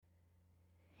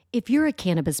If you're a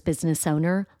cannabis business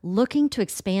owner looking to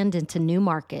expand into new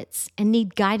markets and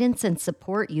need guidance and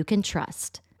support you can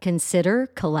trust, consider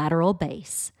Collateral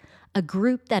Base, a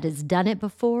group that has done it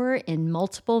before in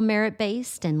multiple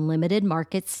merit-based and limited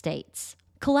market states.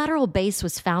 Collateral Base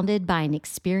was founded by an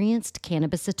experienced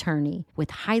cannabis attorney with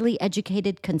highly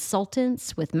educated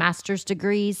consultants with master's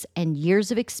degrees and years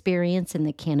of experience in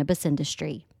the cannabis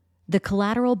industry. The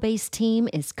Collateral Base team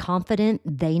is confident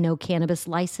they know cannabis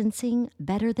licensing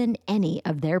better than any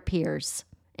of their peers.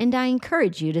 And I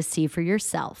encourage you to see for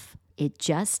yourself. It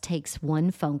just takes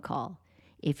one phone call.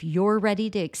 If you're ready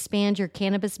to expand your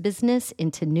cannabis business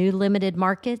into new limited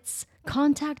markets,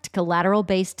 contact Collateral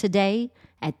Base today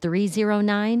at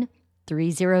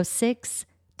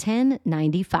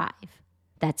 309-306-1095.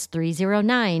 That's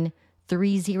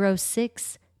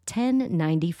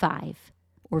 309-306-1095.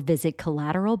 Or visit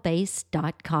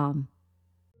collateralbase.com.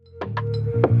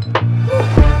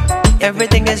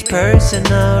 Everything is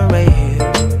personal right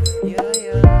here.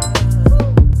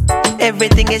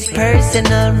 Everything is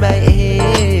personal right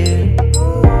here.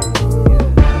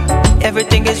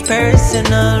 Everything is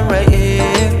personal right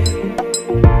here.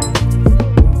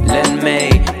 Len May,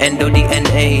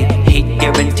 Endo-DNA, heat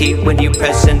guaranteed when you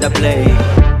press in the play.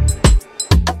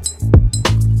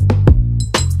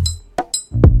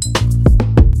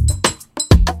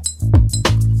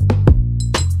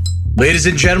 Ladies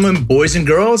and gentlemen, boys and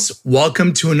girls,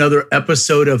 welcome to another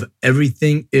episode of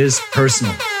Everything is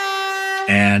Personal.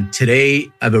 And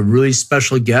today I have a really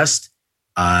special guest,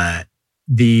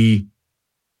 the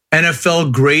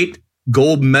NFL great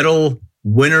gold medal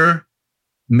winner,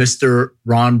 Mr.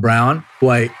 Ron Brown, who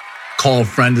I call a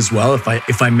friend as well, if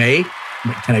I may.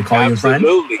 Can I call you a friend?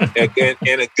 Absolutely,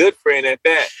 and a good friend at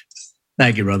that.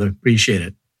 Thank you, brother. Appreciate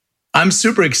it. I'm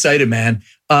super excited, man.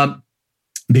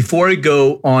 Before I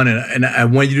go on, and I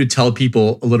want you to tell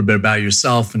people a little bit about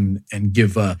yourself and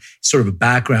give sort of a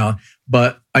background,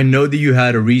 but I know that you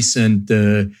had a recent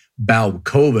bout with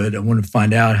COVID. I want to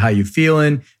find out how you're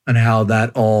feeling and how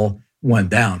that all went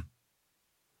down.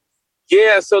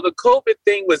 Yeah, so the COVID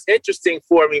thing was interesting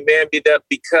for me, man,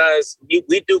 because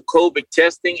we do COVID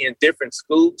testing in different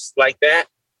schools like that.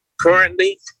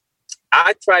 Currently,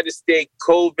 I try to stay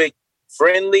COVID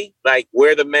friendly, like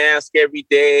wear the mask every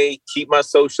day, keep my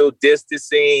social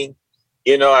distancing.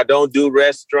 I don't do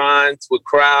restaurants with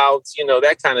crowds,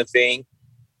 that kind of thing.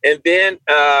 And then,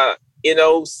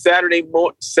 Saturday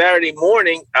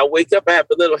morning, I wake up, I have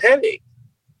a little headache.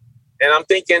 And I'm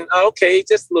thinking, okay,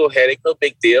 just a little headache, no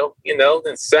big deal.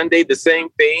 Then Sunday, the same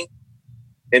thing.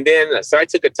 And then, so I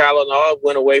took a Tylenol,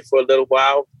 went away for a little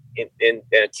while and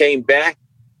came back.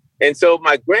 And so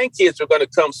my grandkids were going to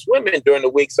come swimming during the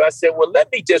week. So I said, well,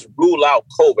 let me just rule out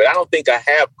COVID. I don't think I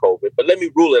have COVID, but let me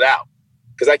rule it out.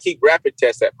 Because I keep rapid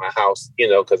tests at my house,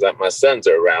 because my sons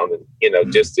are around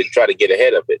and, just to try to get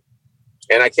ahead of it.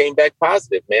 And I came back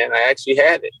positive, man. I actually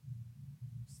had it.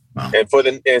 Wow.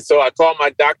 And so I called my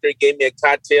doctor, he gave me a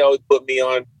cocktail. He put me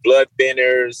on blood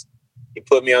thinners. He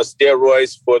put me on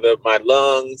steroids for my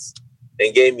lungs.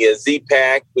 And gave me a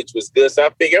Z-Pack, which was good. So I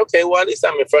figured, okay, well, at least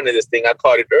I'm in front of this thing. I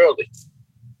caught it early.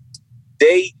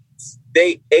 Day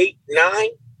 8, 9,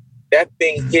 that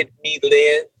thing hit me,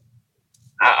 Lynn.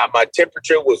 My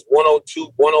temperature was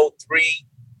 102, 103.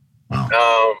 Wow.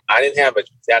 I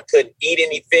couldn't eat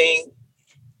anything.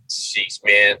 Jeez,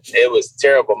 man, it was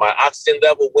terrible. My oxygen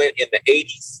level went in the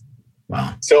 80s.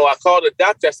 Wow. So I called the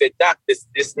doctor. I said, Doc, this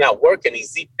is not working.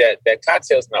 That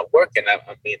cocktail's not working.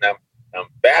 I'm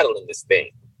battling this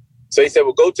thing. So he said,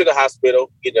 well, go to the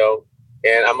hospital,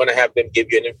 and I'm going to have them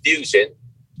give you an infusion.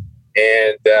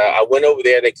 And I went over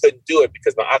there. They couldn't do it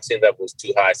because my oxygen level was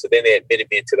too high. So then they admitted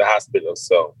me into the hospital.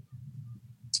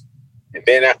 And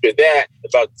then after that,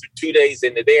 about 2 days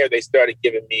into there, they started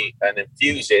giving me an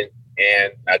infusion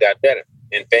and I got better.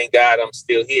 And thank God I'm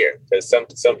still here because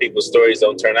some people's stories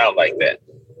don't turn out like that.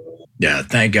 Yeah,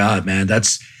 thank God, man.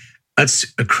 That's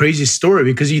a crazy story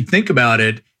because you think about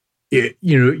it,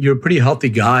 you're a pretty healthy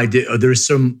guy. Are there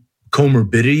some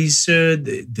comorbidities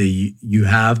that you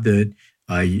have that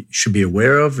you should be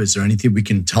aware of? Is there anything we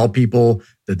can tell people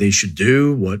that they should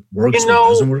do? What works, what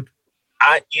doesn't work?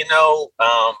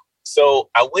 So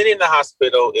I went in the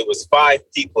hospital. It was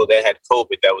 5 people that had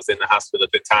COVID that was in the hospital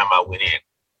at the time I went in.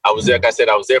 I was there, like I said,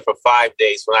 I was there for 5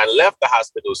 days. When I left the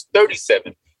hospital, it was 37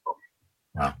 people.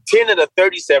 Wow. 10 of the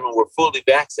 37 were fully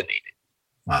vaccinated.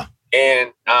 Wow.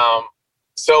 And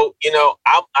so,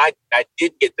 I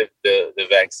did get the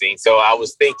vaccine. So I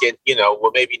was thinking,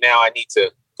 well, maybe now I need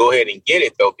to go ahead and get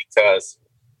it, though, because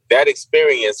that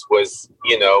experience was,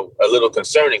 a little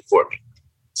concerning for me.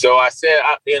 So I said,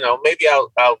 maybe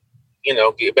I'll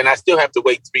but I still have to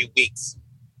wait 3 weeks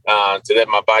to let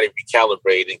my body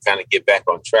recalibrate and kind of get back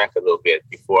on track a little bit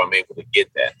before I'm able to get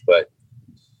that. But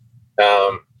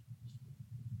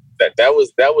that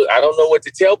was I don't know what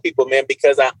to tell people, man,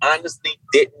 because I honestly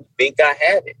didn't think I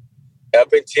had it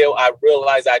up until I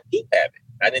realized I do have it.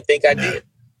 I didn't think I did.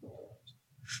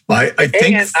 Well, I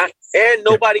think, and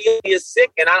nobody is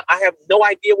sick, and I have no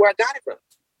idea where I got it from.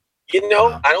 You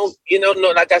know, I don't. You know,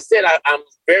 no. Like I said, I'm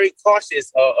very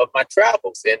cautious of my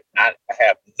travels, and I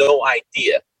have no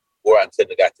idea where I could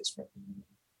have got this from.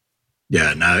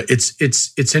 Yeah, no,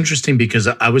 it's interesting because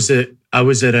I was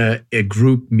at a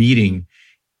group meeting,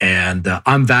 and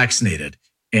I'm vaccinated,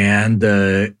 and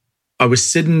I was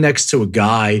sitting next to a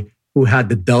guy who had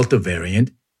the Delta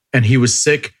variant, and he was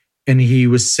sick, and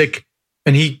he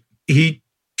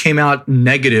came out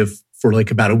negative for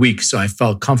like about a week. So I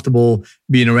felt comfortable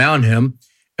being around him,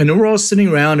 and then we're all sitting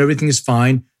around, everything is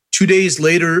fine. 2 days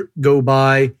later go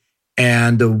by,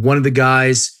 and one of the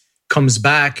guys comes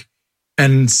back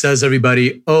and says,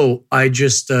 everybody, oh,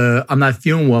 I'm not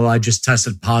feeling well. I just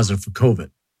tested positive for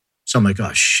COVID. So I'm like,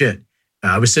 oh, shit.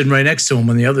 I was sitting right next to him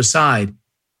on the other side.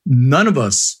 None of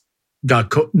us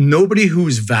got nobody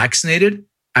who's vaccinated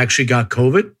actually got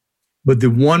COVID. But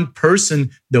the one person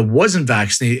that wasn't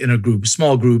vaccinated in a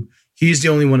small group, he's the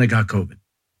only one that got COVID.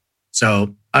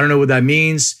 So I don't know what that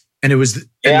means. And it was,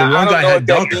 and the one guy had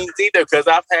Delta. That means either, because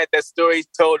I've had that story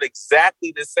told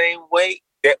exactly the same way,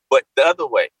 but the other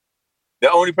way.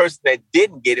 The only person that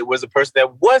didn't get it was a person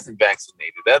that wasn't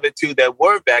vaccinated. The other two that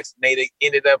were vaccinated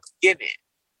ended up getting it.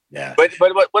 Yeah. But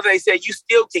what they say, you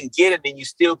still can get it and you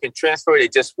still can transfer it.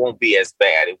 It just won't be as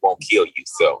bad. It won't kill you.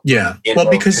 So yeah.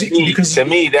 Well, because to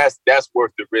me, that's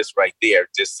worth the risk right there,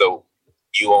 just so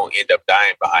you won't end up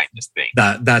dying behind this thing.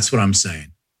 That's what I'm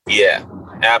saying. Yeah,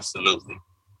 absolutely.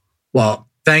 Well,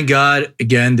 thank God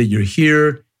again that you're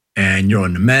here and you're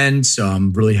on the mend. So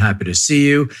I'm really happy to see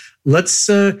you. Let's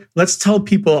tell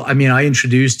people. I mean, I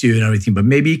introduced you and everything, but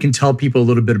maybe you can tell people a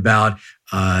little bit about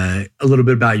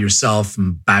yourself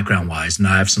and background wise. And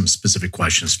I have some specific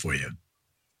questions for you.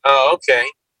 Oh, okay.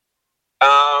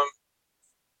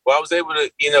 Well, I was able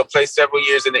to, play several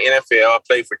years in the NFL. I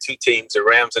played for two teams, the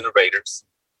Rams and the Raiders.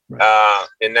 Right.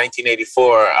 In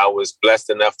 1984, I was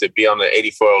blessed enough to be on the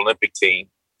 84 Olympic team,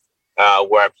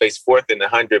 where I placed fourth in the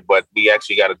 100, but we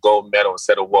actually got a gold medal and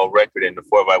set a world record in the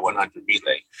 4x100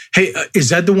 relay. Hey, is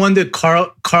that the one that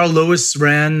Carl Lewis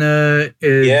ran? The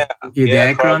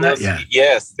anchor on that? Yeah.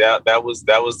 Yes, that was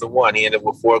the one. He ended up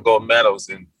with 4 gold medals,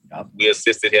 and we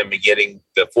assisted him in getting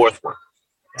the fourth one.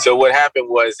 Yeah. So what happened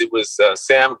was it was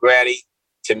Sam Grady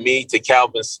to me to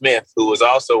Calvin Smith, who was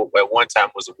also at one time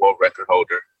was a world record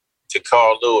holder, to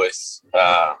Carl Lewis,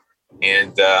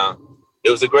 and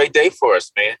it was a great day for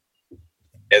us, man.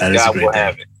 As God will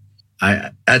have it.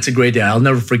 That's a great day. I'll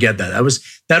never forget that.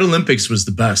 That Olympics was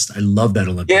the best. I love that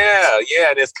Olympics. Yeah.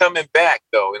 And it's coming back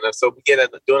though. And so we get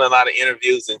doing a lot of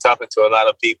interviews and talking to a lot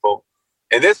of people.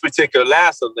 And this particular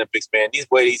last Olympics, man, these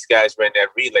guys ran that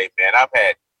relay, man.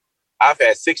 I've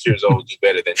had 6 years old do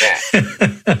better than that.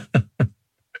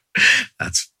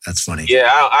 That's funny. Yeah,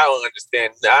 I don't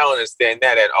understand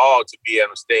that at all, to be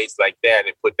on a stage like that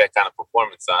and put that kind of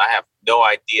performance on. I have no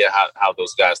idea how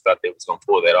those guys thought they was going to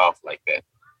pull that off like that.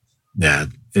 Yeah,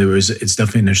 it's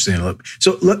definitely an interesting look.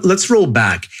 So let's roll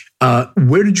back.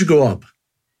 Where did you grow up?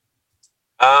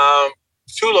 2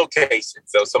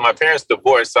 locations. So my parents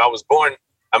divorced. So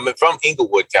I'm from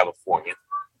Inglewood, California.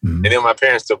 Mm-hmm. And then my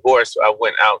parents divorced. So I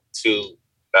went out to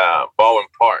Baldwin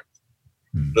Park.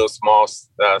 Little small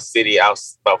city out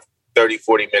about 30,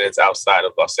 40 minutes outside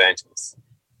of Los Angeles.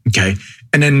 Okay.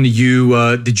 And then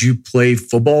did you play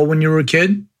football when you were a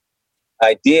kid?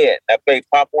 I did. I played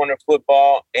Pop Warner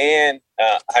football and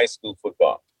high school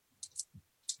football.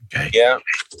 Okay. Yeah.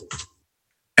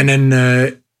 And then,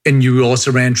 and you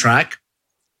also ran track?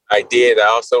 I did.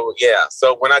 So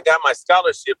when I got my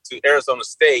scholarship to Arizona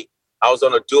State, I was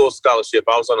on a dual scholarship.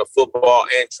 I was on a football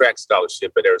and track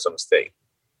scholarship at Arizona State.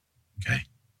 Okay.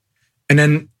 And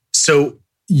then, so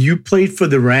you played for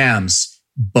the Rams,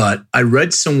 but I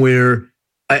read somewhere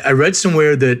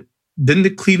that didn't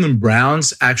the Cleveland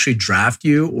Browns actually draft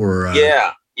you or?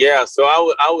 Yeah. So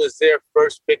I was their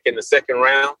first pick in the second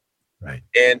round. Right.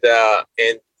 And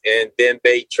then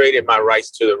they traded my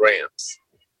rights to the Rams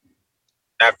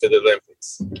after the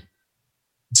Olympics.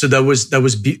 So that was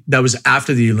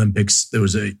after the Olympics.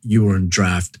 You were in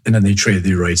draft, and then they traded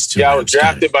the rights to. Yeah, I was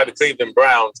drafted by the Cleveland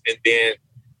Browns, and then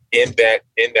in that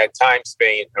time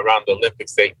span around the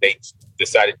Olympics, they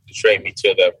decided to trade me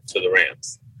to the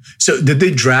Rams. So did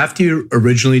they draft you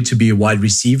originally to be a wide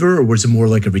receiver, or was it more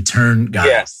like a return guy?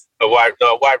 Yes, a wide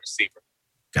receiver.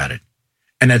 Got it.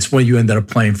 And that's when you ended up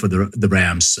playing for the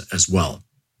Rams as well.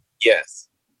 Yes.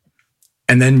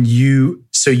 And then you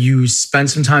spent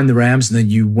some time in the Rams, and then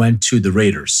you went to the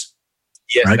Raiders.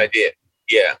 Yes, right? I did.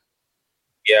 Yeah.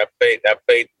 Yeah, I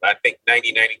played, I think,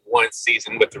 90-91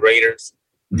 season with the Raiders.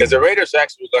 Because the Raiders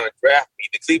actually were going to draft me.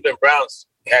 The Cleveland Browns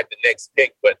had the next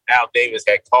pick, but Al Davis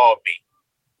had called me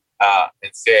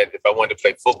and said if I wanted to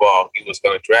play football, he was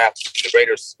going to draft me. The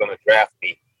Raiders were going to draft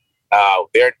me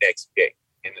their next pick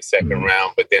in the second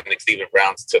round, but then the Cleveland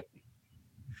Browns took me.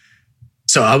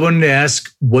 So I wanted to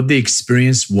ask what the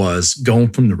experience was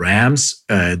going from the Rams.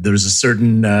 There was a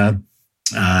certain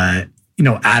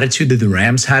attitude that the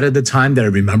Rams had at the time that I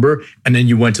remember. And then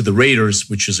you went to the Raiders,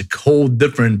 which is a whole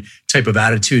different type of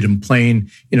attitude, and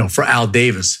playing, for Al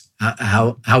Davis.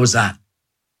 How was that?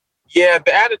 Yeah,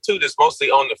 the attitude is mostly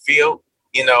on the field.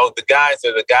 The guys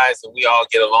are the guys, and we all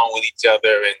get along with each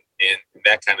other and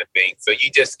that kind of thing. So you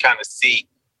just kind of see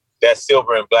that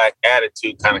silver and black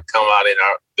attitude kind of come out in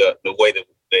the way that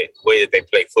they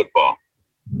play football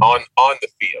on the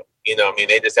field.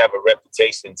 They just have a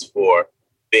reputation for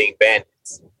being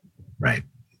bandits. Right.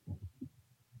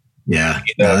 Yeah.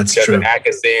 That's true. Because of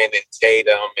Atkinson and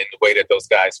Tatum and the way that those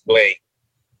guys play,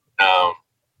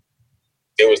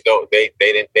 there was they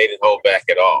didn't hold back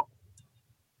at all.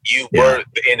 You were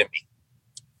the enemy.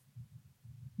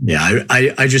 Yeah,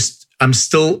 I'm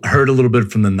still hurt a little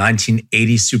bit from the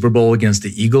 1980 Super Bowl against the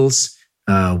Eagles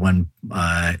when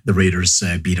the Raiders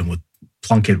beat them with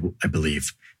Plunkett, I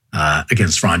believe,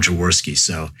 against Ron Jaworski.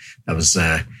 So that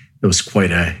was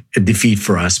quite a defeat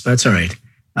for us, but that's all right.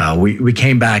 We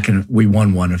came back and we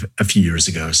won one a few years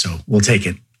ago, so we'll take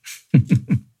it.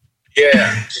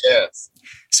 Yeah, yes.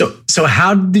 So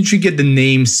how did you get the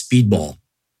name Speedball,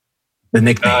 the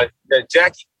nickname?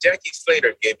 Jackie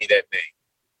Slater gave me that name.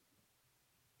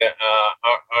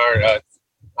 Our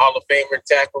Hall of Famer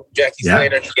tackle, Jackie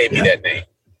Slater, gave me that name.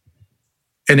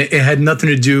 And it had nothing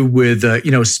to do with,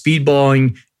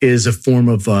 speedballing is a form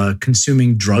of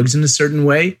consuming drugs in a certain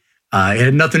way. It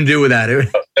had nothing to do with that.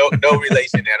 No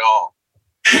relation at all.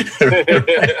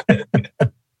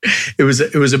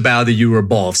 It was about that you were a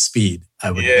ball of speed.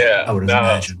 I would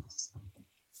imagine.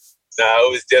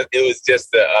 No, it was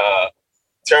just a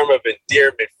term of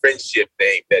endearment, friendship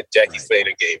name that Jackie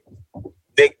Slater gave me.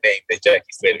 Nickname that Jackie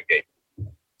Slater gave me.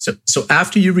 So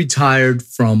after you retired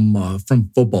from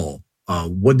football,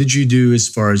 what did you do as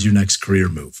far as your next career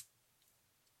move?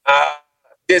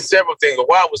 Did several things.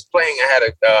 While I was playing, I had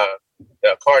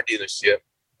a car dealership,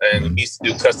 and we used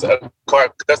to do custom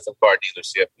car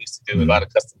dealership. We used to do a lot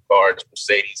of custom cars,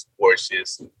 Mercedes,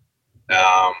 Porsches,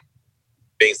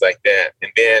 things like that.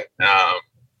 And then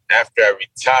after I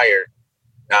retired,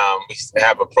 we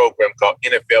have a program called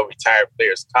NFL Retired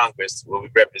Players Congress, where we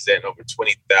represent over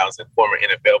 20,000 former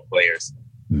NFL players.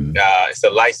 It's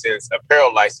a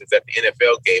apparel license that the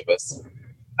NFL gave us.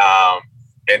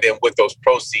 And then with those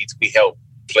proceeds, we help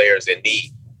players in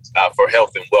need for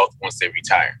health and wealth once they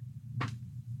retire.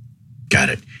 Got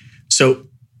it. So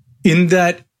in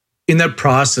that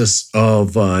process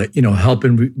of,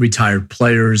 helping retired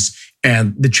players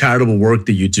and the charitable work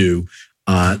that you do,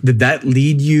 did that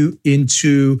lead you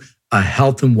into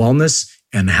health and wellness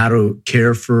and how to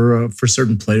care for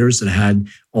certain players that had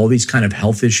all these kind of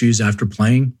health issues after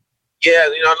playing? Yeah,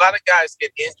 a lot of guys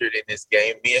get injured in this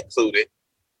game, me included.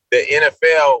 The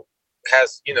NFL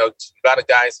has, a lot of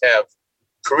guys have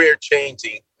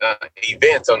career-changing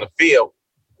events on the field,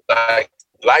 like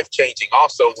life-changing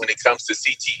also when it comes to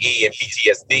CTE and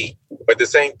PTSD. But the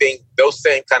same thing, those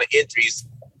same kind of injuries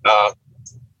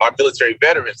our military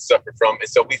veterans suffer from. And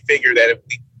so we figure that if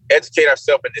we educate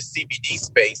ourselves in this CBD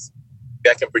space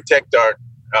that can protect our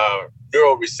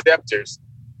neuroreceptors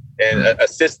and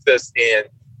assist us in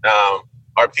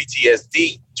our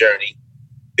PTSD journey,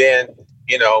 then,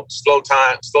 slow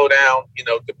down,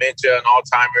 dementia and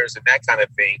Alzheimer's and that kind of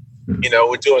thing.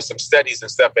 We're doing some studies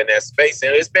and stuff in that space,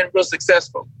 and it's been real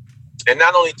successful. And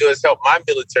not only does it help my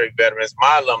military veterans,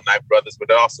 my alumni brothers, but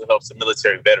it also helps the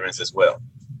military veterans as well.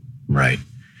 Right.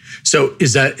 So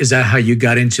is that how you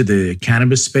got into the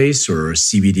cannabis space or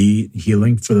CBD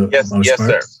healing for the most part?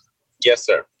 Sir. Yes,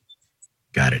 sir.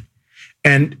 Got it.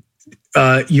 And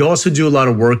you also do a lot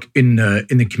of work in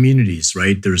the communities,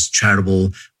 right? There's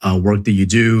charitable work that you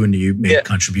do, and you make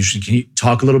contributions. Can you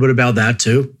talk a little bit about that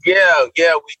too? Yeah,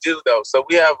 we do though. So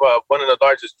we have one of the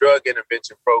largest drug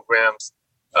intervention programs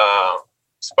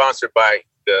sponsored by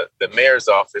the mayor's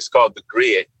office called The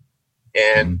Grid.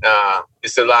 And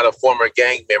it's a lot of former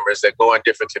gang members that go in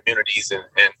different communities and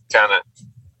kind of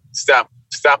stop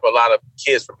a lot of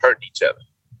kids from hurting each other.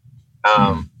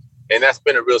 And that's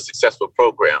been a real successful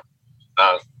program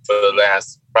for the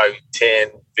last probably 10,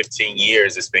 15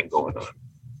 years it's been going on.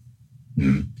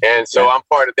 Mm-hmm. And so I'm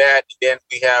part of that. And then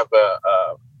we have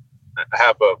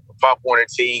a Pop Warner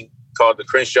team called the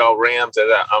Crenshaw Rams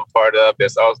that I'm part of.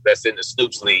 That's in the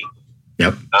Snoops League.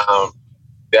 Yep.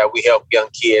 That we help young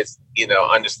kids,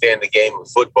 understand the game of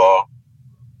football.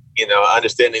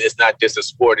 Understanding it's not just a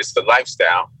sport, it's a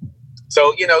lifestyle.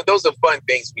 So, those are fun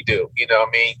things we do, what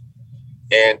I mean?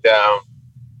 And,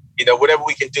 whatever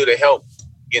we can do to help,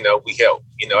 we help.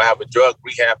 I have a drug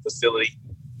rehab facility,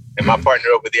 and my partner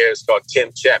over there is called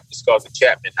Tim Chapman. It's called the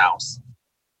Chapman House.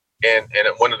 And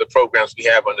one of the programs we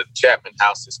have under the Chapman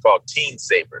House is called Teen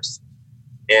Savers.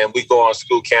 And we go on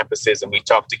school campuses and we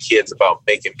talk to kids about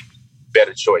making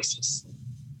better choices.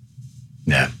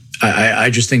 Yeah, I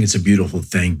just think it's a beautiful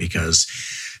thing because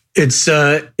it's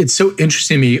so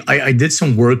interesting to me. I did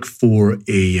some work for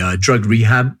a drug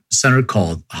rehab center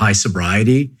called High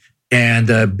Sobriety.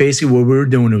 And basically what we were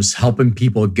doing was helping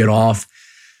people get off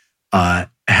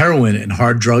heroin and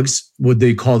hard drugs, what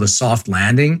they call the soft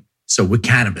landing. So with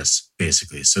cannabis,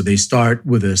 basically. So they start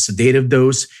with a sedative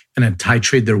dose and then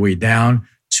titrate their way down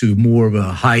to more of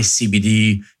a high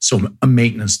CBD, so a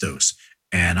maintenance dose.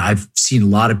 And I've seen a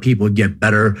lot of people get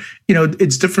better.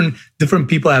 It's different. Different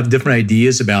people have different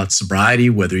ideas about sobriety,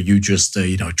 whether you just,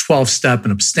 12-step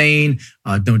and abstain,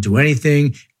 don't do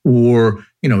anything, or,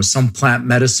 some plant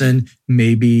medicine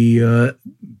may be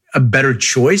a better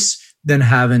choice than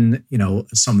having,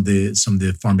 some of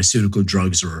the pharmaceutical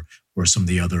drugs or some of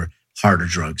the other harder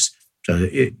drugs. So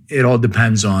it all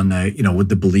depends on, what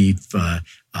the belief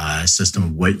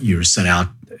system, what you're set out,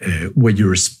 what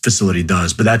your facility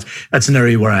does. But that's an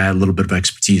area where I have a little bit of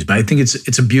expertise. But I think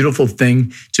it's a beautiful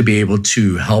thing to be able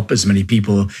to help as many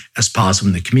people as possible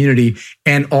in the community.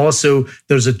 And also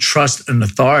there's a trust and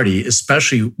authority,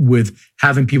 especially with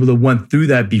having people that went through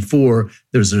that before.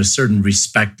 There's a certain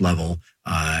respect level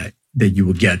that you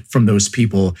will get from those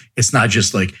people. It's not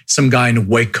just like some guy in a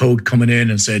white coat coming in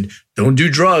and said, don't do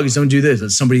drugs, don't do this. That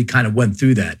somebody kind of went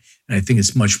through that. And I think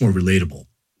it's much more relatable.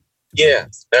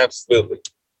 Yes, absolutely.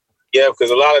 Yeah,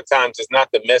 because a lot of times it's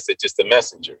not the message, it's the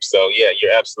messenger. So yeah,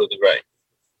 you're absolutely right.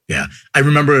 Yeah. I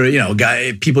remember,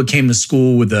 people came to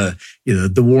school with the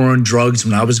war on drugs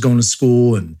when I was going to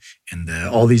school and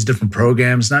all these different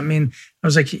programs. And I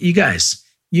was like, you guys,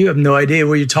 you have no idea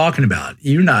what you're talking about.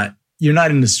 You're not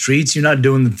in the streets. You're not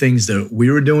doing the things that we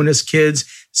were doing as kids.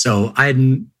 So I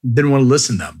didn't want to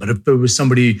listen to them. But if it was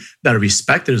somebody that I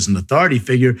respected as an authority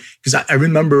figure, because I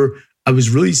remember I was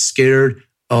really scared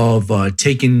of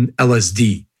taking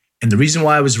LSD. And the reason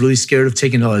why I was really scared of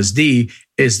taking LSD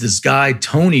is this guy,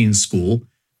 Tony, in school.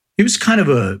 He was kind of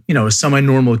a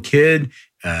semi-normal kid,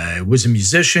 was a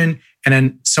musician. And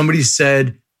then somebody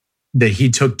said that he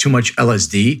took too much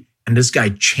LSD and this guy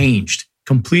changed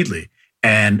completely.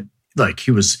 And like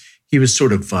he was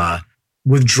sort of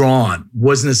withdrawn,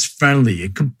 wasn't as friendly.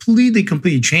 It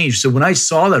completely changed. So when I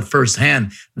saw that firsthand,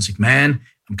 I was like, man,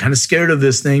 I'm kind of scared of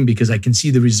this thing because I can see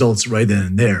the results right then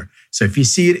and there. So if you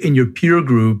see it in your peer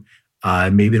group,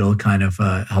 maybe it'll kind of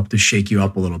help to shake you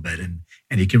up a little bit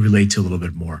and you can relate to a little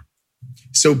bit more.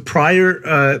 So prior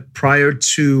to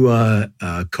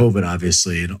COVID,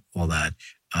 obviously, and all that,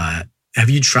 have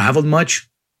you traveled much?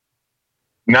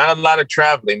 Not a lot of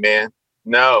traveling, man.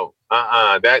 No.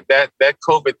 That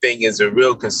COVID thing is a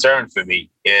real concern for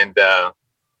me. And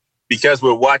because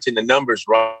we're watching the numbers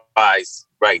rise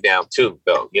right now too,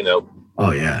 though,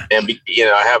 Oh yeah. And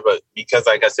because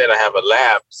like I said, I have a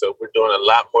lab, so we're doing a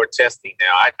lot more testing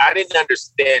now. I didn't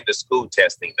understand the school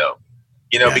testing though,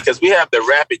 because we have the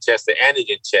rapid test, the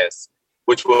antigen test,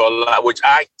 which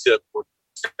I took, which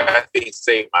I think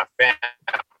saved my family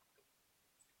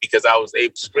because I was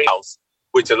able to screen house,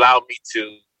 which allowed me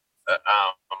to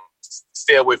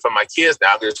stay away from my kids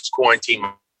now. I just quarantine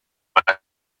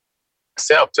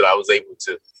myself till I was able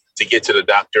to get to the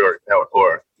doctor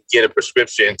or get a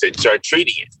prescription to start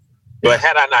treating it. But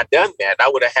had I not done that, I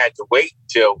would have had to wait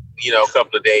till, a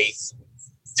couple of days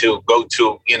to go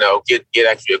to, get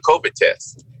actually a COVID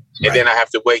test. And Right. then I have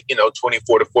to wait,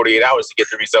 24 to 48 hours to get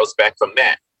the results back from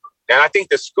that. And I think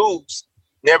the schools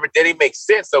they didn't make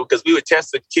sense though, because we would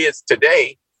test the kids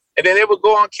today and then they would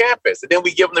go on campus and then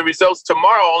we give them the results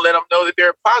tomorrow and let them know that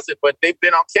they're positive. But they've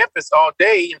been on campus all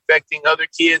day infecting other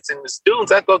kids and the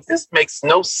students. I go, this makes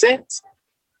no sense.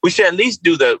 We should at least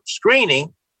do the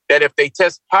screening that if they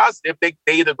test positive, they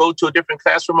either go to a different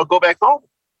classroom or go back home.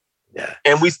 Yeah.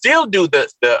 And we still do the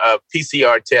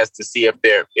PCR test to see if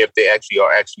they actually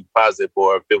are positive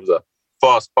or if it was a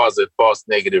false positive, false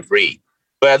negative read.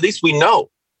 But at least we know,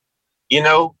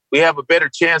 we have a better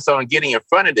chance on getting in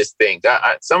front of this thing.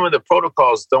 Some of the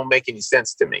protocols don't make any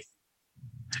sense to me.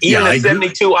 Even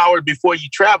 72 hours before you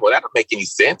travel, that don't make any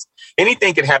sense.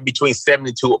 Anything can happen between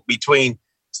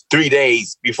 3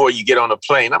 days before you get on a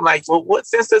plane. I'm like, well, what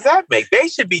sense does that make? They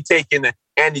should be taking the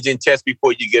antigen test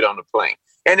before you get on the plane.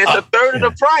 And it's a third of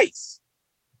the price.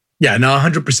 Yeah, no,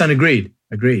 100%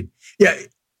 agreed. Yeah.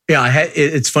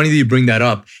 It's funny that you bring that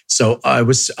up. So I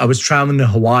was traveling to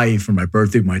Hawaii for my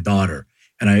birthday with my daughter,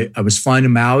 and I was flying to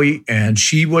Maui, and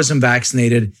she wasn't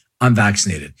vaccinated. I'm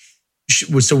vaccinated.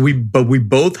 So we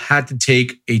both had to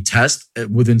take a test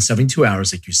within 72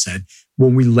 hours, like you said.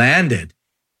 When we landed,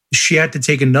 she had to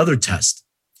take another test,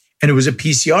 and it was a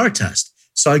PCR test.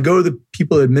 So I go to the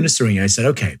people administering it. I said,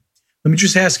 okay, let me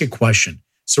just ask a question.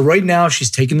 So right now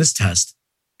she's taking this test.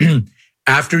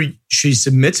 After she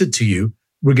submits it to you,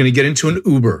 we're going to get into an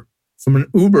Uber. From an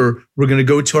Uber, we're going to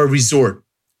go to our resort.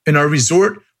 In our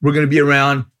resort, we're going to be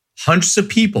around hundreds of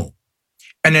people.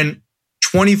 And then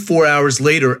 24 hours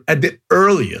later, at the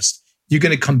earliest, you're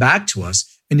going to come back to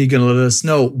us and you're going to let us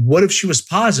know, what if she was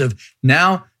positive?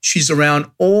 Now she's around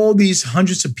all these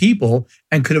hundreds of people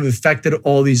and could have affected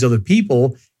all these other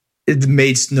people. It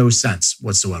makes no sense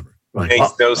whatsoever. Right.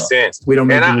 Makes no sense. We don't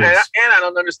make and I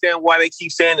don't understand why they keep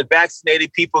saying the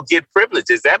vaccinated people get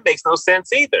privileges. That makes no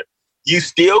sense either. You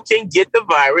still can get the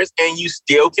virus and you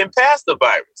still can pass the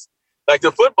virus. Like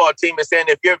the football team is saying,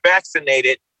 if you're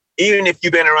vaccinated, even if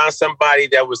you've been around somebody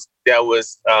that was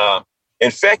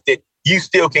infected, you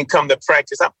still can come to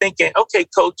practice. I'm thinking, okay,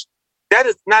 coach, that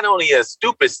is not only a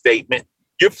stupid statement,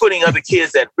 you're putting other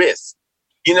kids at risk.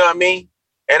 You know what I mean?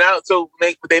 And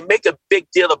they make a big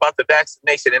deal about the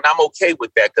vaccination, and I'm okay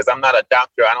with that because I'm not a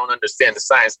doctor. I don't understand the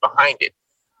science behind it.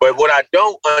 But what I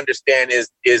don't understand is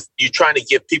you trying to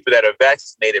give people that are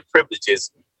vaccinated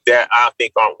privileges that I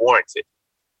think aren't warranted.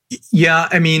 Yeah,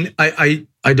 I mean, I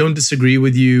don't disagree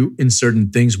with you in certain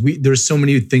things. There's so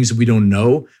many things that we don't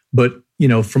know, but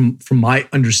from my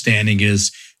understanding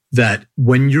is that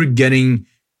when you're getting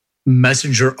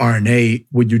messenger RNA,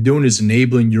 what you're doing is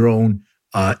enabling your own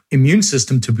immune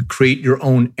system to create your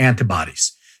own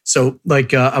antibodies. So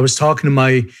like I was talking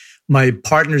to my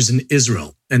partners in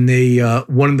Israel, and they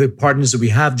one of the partners that we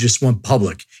have just went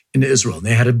public in Israel.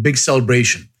 They had a big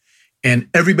celebration, and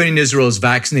everybody in Israel is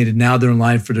vaccinated. Now they're in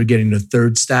line for they're getting the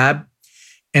third stab.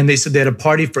 And they said they had a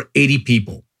party for 80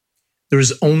 people.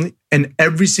 And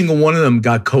every single one of them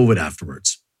got COVID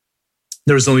afterwards.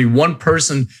 There was only one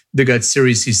person that got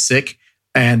seriously sick,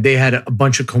 and they had a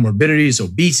bunch of comorbidities,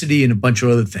 obesity, and a bunch of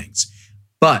other things.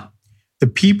 But the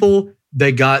people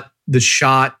that got the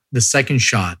second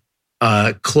shot,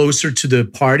 closer to the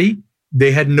party,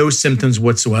 they had no symptoms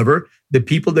whatsoever. The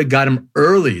people that got them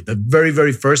early, the very,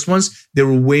 very first ones, they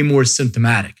were way more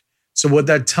symptomatic. So what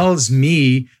that tells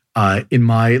me in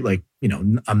my,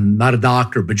 I'm not a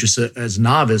doctor, but just as a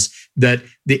novice, that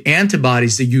the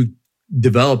antibodies that you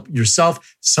develop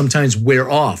yourself sometimes wear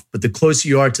off. But the closer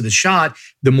you are to the shot,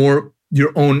 the more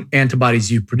your own antibodies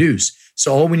you produce.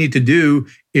 So all we need to do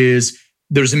is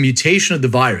there's a mutation of the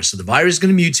virus. So the virus is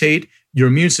going to mutate. Your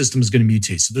immune system is going to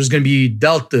mutate. So there's going to be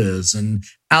deltas and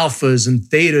alphas and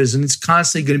thetas, and it's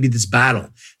constantly going to be this battle.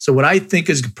 So what I think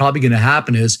is probably going to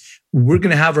happen is we're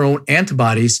going to have our own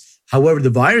antibodies. However, the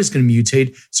virus is going to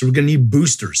mutate. So we're going to need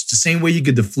boosters. The same way you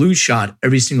get the flu shot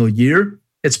every single year,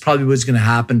 it's probably what's going to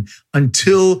happen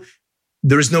until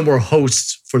there's no more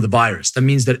hosts for the virus. That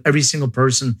means that every single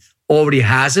person already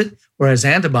has it or has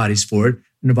antibodies for it,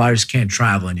 and the virus can't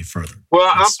travel any further.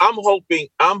 Well, I'm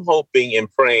hoping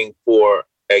and praying for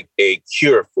a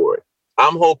cure for it.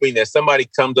 I'm hoping that somebody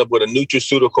comes up with a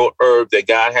nutraceutical herb that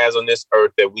God has on this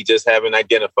earth that we just haven't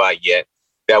identified yet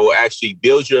that will actually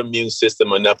build your immune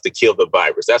system enough to kill the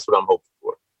virus. That's what I'm hoping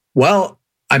for. Well,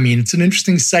 I mean, it's an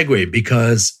interesting segue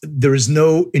because there is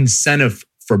no incentive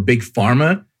for big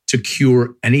pharma to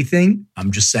cure anything.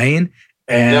 I'm just saying.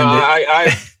 And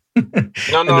I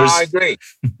agree.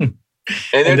 And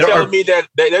they're telling me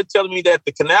that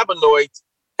the cannabinoid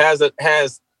has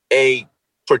a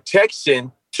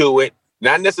protection to it,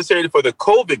 not necessarily for the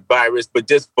COVID virus, but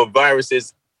just for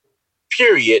viruses,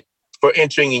 period, for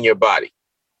entering in your body.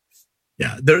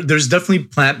 Yeah, there's definitely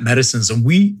plant medicines, and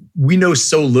we know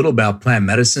so little about plant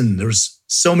medicine. There's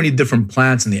so many different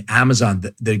plants in the Amazon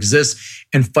that exist,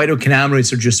 and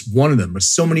phytocannabinoids are just one of them. There's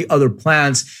so many other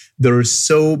plants that are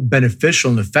so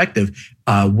beneficial and effective.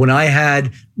 When I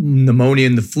had pneumonia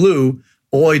and the flu,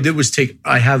 all I did was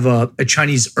I have a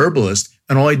Chinese herbalist,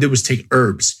 and all I did was take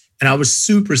herbs. And I was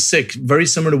super sick, very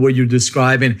similar to what you're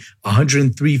describing,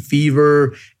 103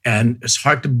 fever, and it's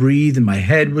hard to breathe, and my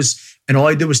head was, and all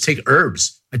I did was take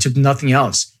herbs. I took nothing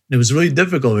else. And it was really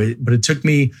difficult, but it took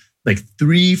me like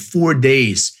 3-4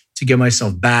 days to get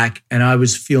myself back, and I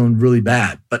was feeling really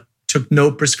bad. But took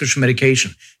no prescription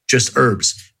medication, just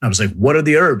herbs. And I was like, what are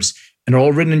the herbs? And they're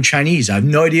all written in Chinese. I have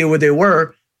no idea what they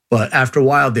were, but after a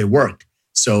while they worked.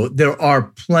 So there are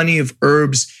plenty of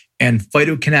herbs and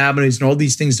phytocannabinoids and all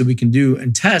these things that we can do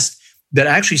and test that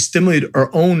actually stimulate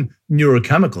our own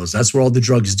neurochemicals. That's what all the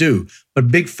drugs do. But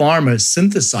Big Pharma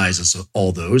synthesizes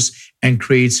all those and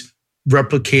creates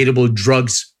replicatable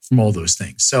drugs from all those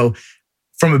things. So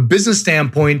from a business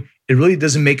standpoint, it really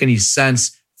doesn't make any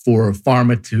sense for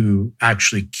pharma to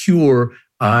actually cure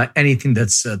anything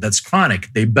that's chronic.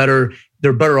 They're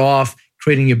better off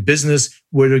creating a business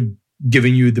where they're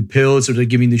giving you the pills or they're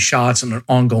giving the shots on an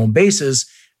ongoing basis.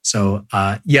 So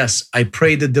yes, I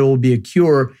pray that there will be a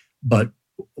cure, but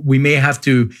we may have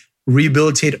to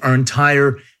rehabilitate our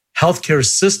entire healthcare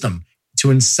system to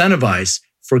incentivize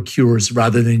for cures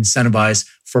rather than incentivize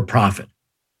for profit.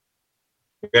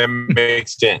 That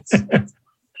makes sense.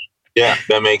 Yeah,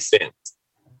 that makes sense.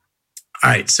 All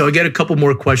right. So I got a couple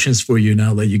more questions for you, and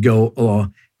I'll let you go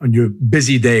on your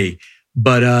busy day.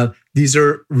 But these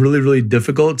are really, really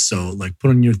difficult. So like put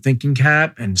on your thinking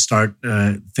cap and start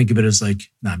think of it as like,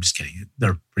 no, I'm just kidding.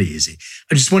 They're pretty easy.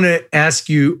 I just want to ask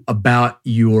you about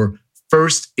your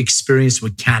first experience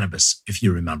with cannabis, if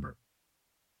you remember.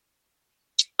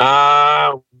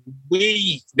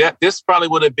 This probably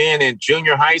would have been in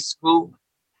junior high school,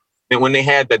 and when they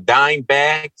had the dime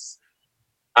bags.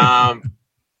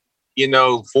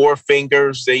 Four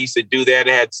fingers. They used to do that.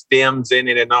 It had stems in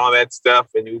it and all that stuff,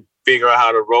 and you figure out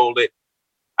how to roll it.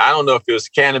 I don't know if it was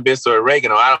cannabis or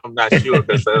oregano. I'm not sure,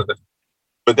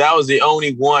 but that was the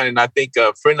only one. And I think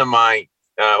a friend of mine,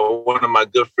 one of my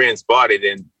good friends, bought it,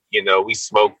 and we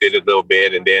smoked it a little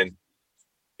bit, and then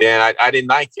I didn't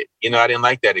like it. I didn't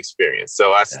like that experience,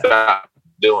 so I stopped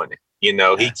doing it.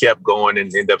 He kept going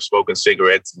and ended up smoking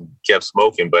cigarettes and kept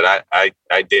smoking, but I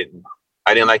didn't.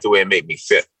 I didn't like the way it made me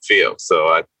feel.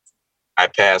 So I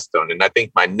passed on it. And I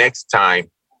think my next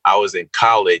time I was in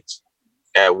college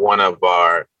at one of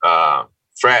our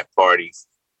frat parties,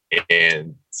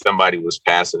 and somebody was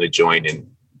passing a joint,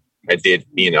 and I did,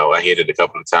 I hit it a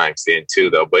couple of times then too,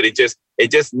 though. But it just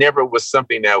never was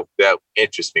something that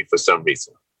interests me for some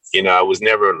reason. I was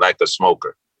never like a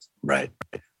smoker. Right.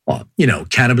 Well,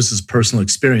 cannabis is personal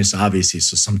experience, obviously.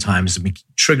 So sometimes it can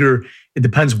trigger, it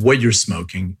depends what you're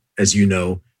smoking, as you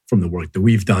know, from the work that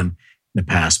we've done in the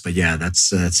past. But yeah,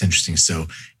 that's interesting. So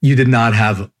you did not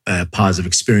have a positive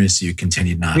experience. So you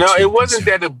continued not. No, it wasn't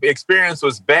that the experience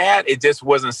was bad. It just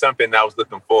wasn't something I was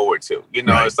looking forward to.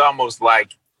 Right. It's almost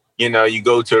like, you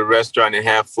go to a restaurant and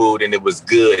have food and it was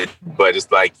good, but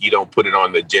it's like you don't put it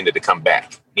on the agenda to come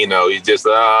back. You just,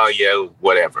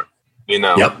 whatever,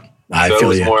 Yep. So it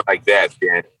was more like that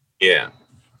then. Yeah.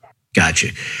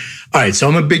 Gotcha. All right. So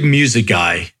I'm a big music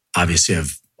guy. Obviously,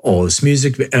 I've all this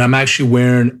music, and I'm actually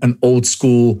wearing an old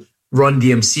school Run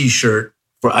DMC shirt.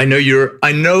 I know you're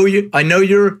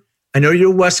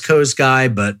a West Coast guy,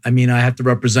 but I mean, I have to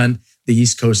represent the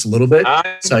East Coast a little bit.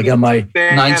 So I got my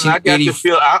 1980.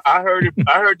 I heard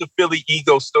the Philly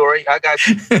ego story. I got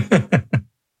you.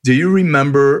 Do you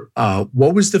remember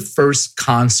what was the first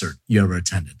concert you ever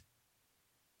attended?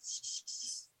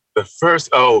 The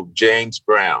first, James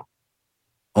Brown.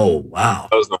 Oh, wow.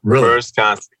 That was my first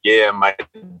concert. Yeah, my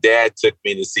dad took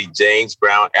me to see James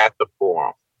Brown at the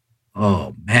Forum.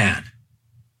 Oh, man.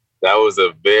 That was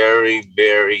a very,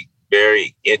 very,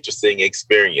 very interesting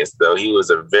experience, though. He was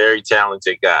a very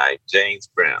talented guy, James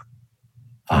Brown.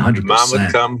 100%. Mama,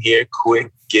 come here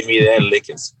quick. Give me that lick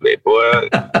and split, boy.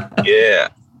 Yeah.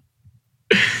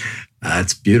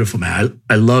 That's beautiful, man.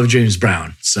 I love James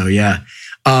Brown. So, yeah.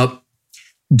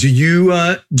 Do you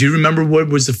remember what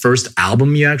was the first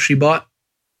album you actually bought?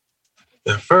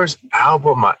 The first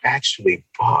album I actually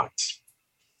bought?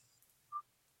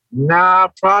 Nah, I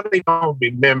probably don't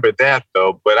remember that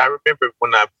though. But I remember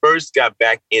when I first got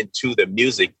back into the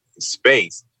music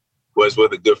space was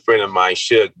with a good friend of mine,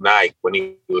 Suge Knight, when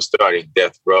he was starting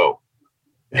Death Row.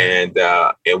 And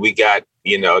we got,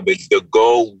 the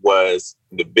goal was,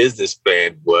 the business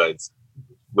plan was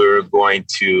we were going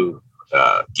to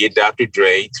get Dr.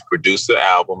 Dre to produce an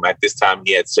album. At this time,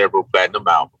 he had several platinum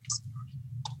albums.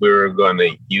 We were going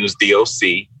to use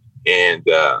DOC and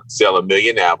sell 1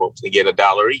 million albums and get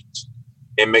 $1 each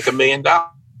and make $1 million.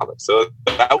 So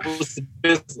that was the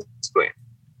business plan.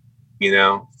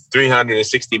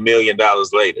 $360 million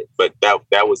later, but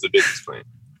that was the business plan.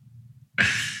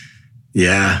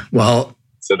 Yeah, well,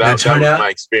 so that was my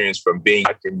experience from being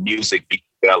in music being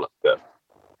developed.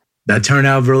 That turned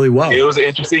out really well. It was an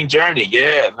interesting journey.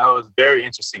 Yeah, that was a very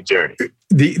interesting journey.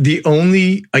 The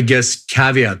only, I guess,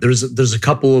 caveat, there's a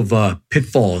couple of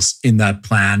pitfalls in that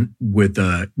plan with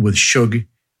Suge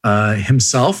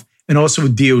himself. and also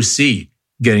with DOC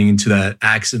getting into that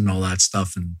accident and all that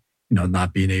stuff, and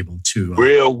not being able to.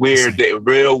 Real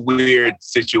weird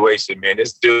situation, man.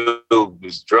 This dude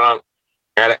was drunk,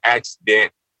 had an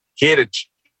accident, hit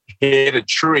a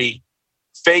tree,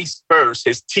 face first.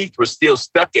 His teeth were still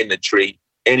stuck in the tree,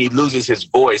 and he loses his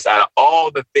voice. Out of all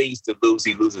the things to lose,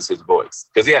 he loses his voice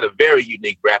because he had a very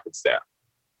unique rapping style.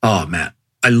 Oh man,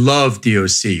 I love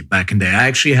DOC back in the day. I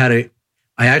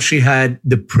actually had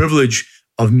the privilege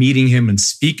of meeting him and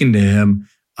speaking to him.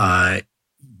 A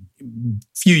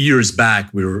few years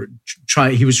back,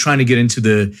 he was trying to get into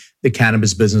the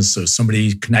cannabis business. So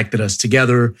somebody connected us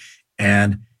together,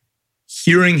 and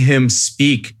hearing him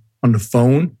speak on the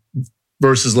phone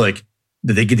versus like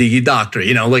the diggy doctor,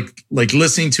 like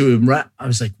listening to him rap, I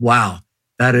was like, wow,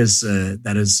 that is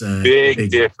big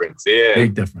difference. Yeah.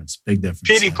 Big difference.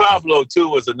 Petey Pablo too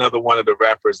was another one of the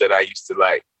rappers that I used to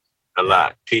like a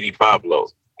lot. Petey Pablo.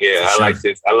 Yeah.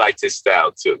 I liked his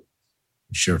style too.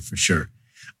 For sure.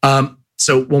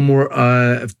 So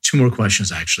two more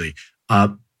questions actually.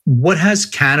 What has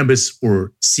cannabis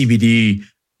or CBD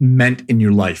meant in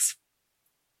your life?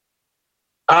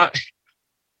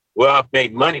 Well, I've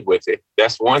made money with it.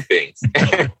 That's one thing.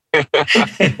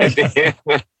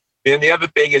 Then the other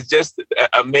thing is just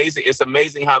amazing. It's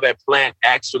amazing how that plant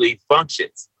actually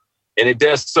functions. And it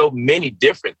does so many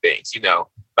different things,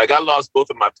 Like I lost both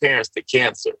of my parents to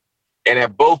cancer. And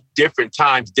at both different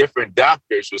times, different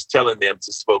doctors was telling them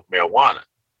to smoke marijuana,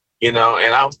 and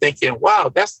I was thinking,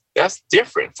 wow, that's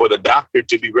different for the doctor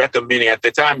to be recommending. At the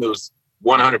time, it was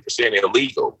 100%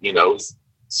 illegal, it was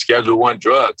Schedule I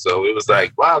drug. So it was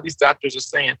like, wow, these doctors are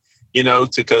saying,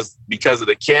 because of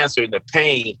the cancer and the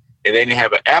pain, and they didn't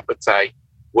have an appetite.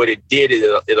 What it did is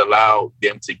it allowed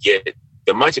them to get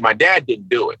the munchie. My dad didn't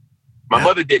do it. My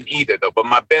mother didn't either, though. But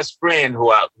my best friend,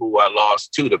 who I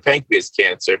lost to the pancreas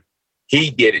cancer, he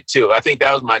did it too. I think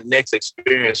that was my next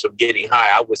experience from getting high.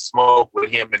 I would smoke with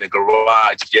him in the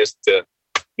garage just to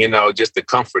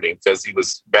comfort him because he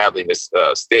was battling this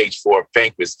stage 4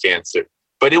 pancreas cancer.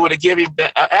 But it would have given him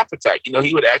the appetite.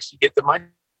 He would actually get the money.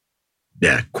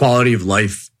 Yeah, quality of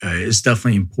life is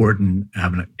definitely important.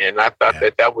 Having it, and I thought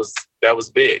that was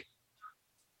big.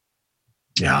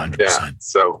 Yeah, 100%. Yeah,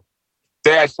 so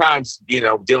sad times,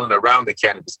 dealing around the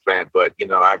cannabis plant, but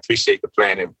I appreciate the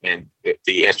plant and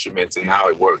the instruments and how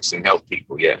it works and help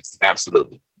people. Yes,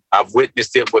 absolutely. I've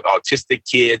witnessed it with autistic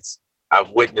kids. I've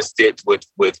witnessed it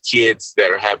with kids that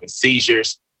are having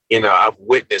seizures. I've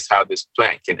witnessed how this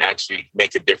plant can actually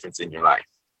make a difference in your life.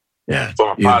 Yeah,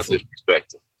 from a positive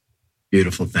perspective.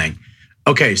 Beautiful thing.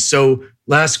 Okay, so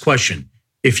last question.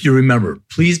 If you remember,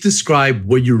 please describe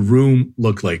what your room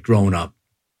looked like growing up.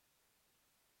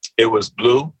 It was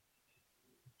blue.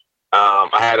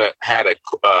 I had a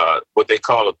what they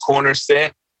call a corner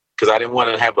set because I didn't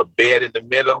want to have a bed in the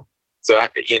middle. So I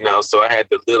had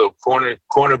the little corner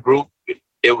group.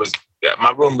 It was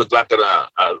my room looked like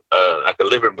a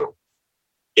living room.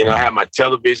 I had my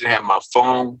television, had my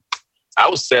phone. I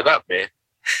was set up, man.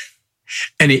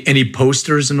 Any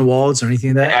posters in the walls or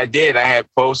anything like that? I did. I had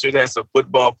posters. I had some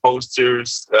football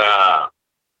posters.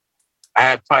 I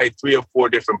had probably 3 or 4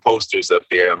 different posters up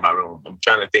there in my room. I'm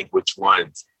trying to think which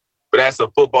ones. But I had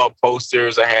some football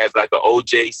posters. I had like an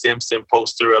O.J. Simpson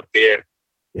poster up there,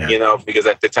 because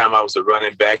at the time I was a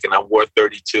running back and I wore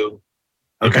 32.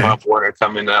 Okay. Pop Warner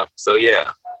coming up. So,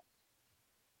 yeah.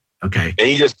 Okay. And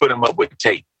he just put them up with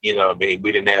tape. We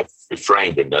didn't have it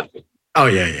framed or nothing. Oh,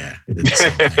 yeah. It did the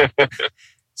same thing.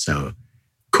 So,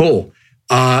 cool.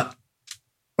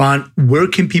 Ron, where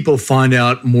can people find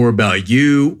out more about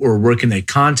you, or where can they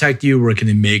contact you? Where can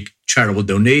they make charitable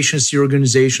donations to your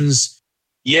organizations?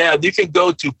 Yeah, you can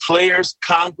go to Players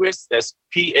Congress. That's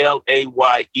PLAYERS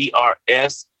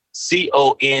CONGRESS,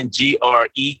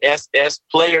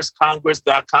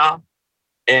 playerscongress.com,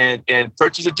 and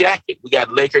purchase a jacket. We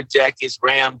got Laker jackets,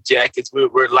 Ram jackets.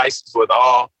 We're licensed with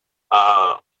all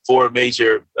 4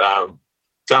 major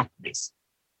companies: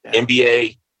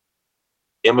 NBA,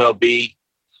 MLB,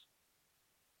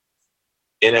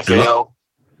 NFL.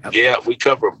 Yeah, we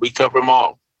cover them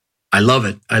all. I love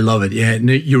it. Yeah,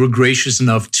 you were gracious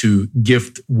enough to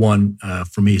gift one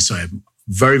for me, so I'm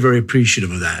very, very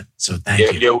appreciative of that. So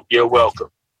thank you. You're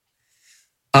welcome.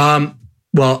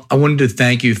 Well, I wanted to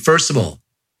thank you. First of all,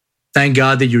 thank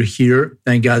God that you're here.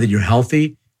 Thank God that you're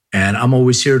healthy. And I'm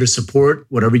always here to support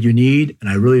whatever you need. And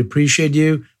I really appreciate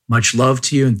you. Much love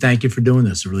to you. And thank you for doing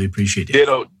this. I really appreciate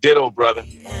you. Ditto, brother.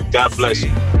 God bless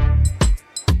you.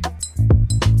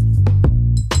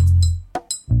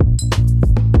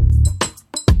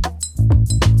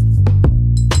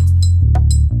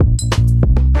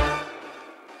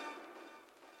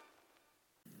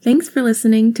 Thanks for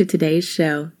listening to today's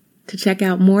show. To check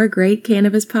out more great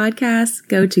cannabis podcasts,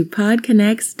 go to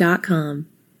podconnects.com.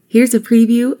 Here's a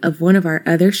preview of one of our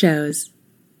other shows.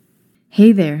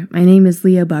 Hey there, my name is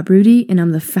Leah Babrudi, and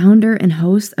I'm the founder and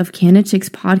host of CannaChicks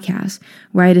podcast,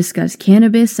 where I discuss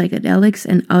cannabis, psychedelics,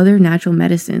 and other natural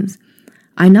medicines.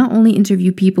 I not only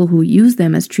interview people who use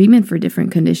them as treatment for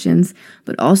different conditions,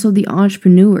 but also the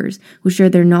entrepreneurs who share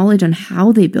their knowledge on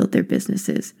how they built their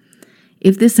businesses.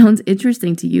 If this sounds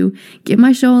interesting to you, give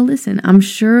my show a listen. I'm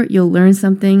sure you'll learn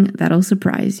something that'll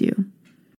surprise you.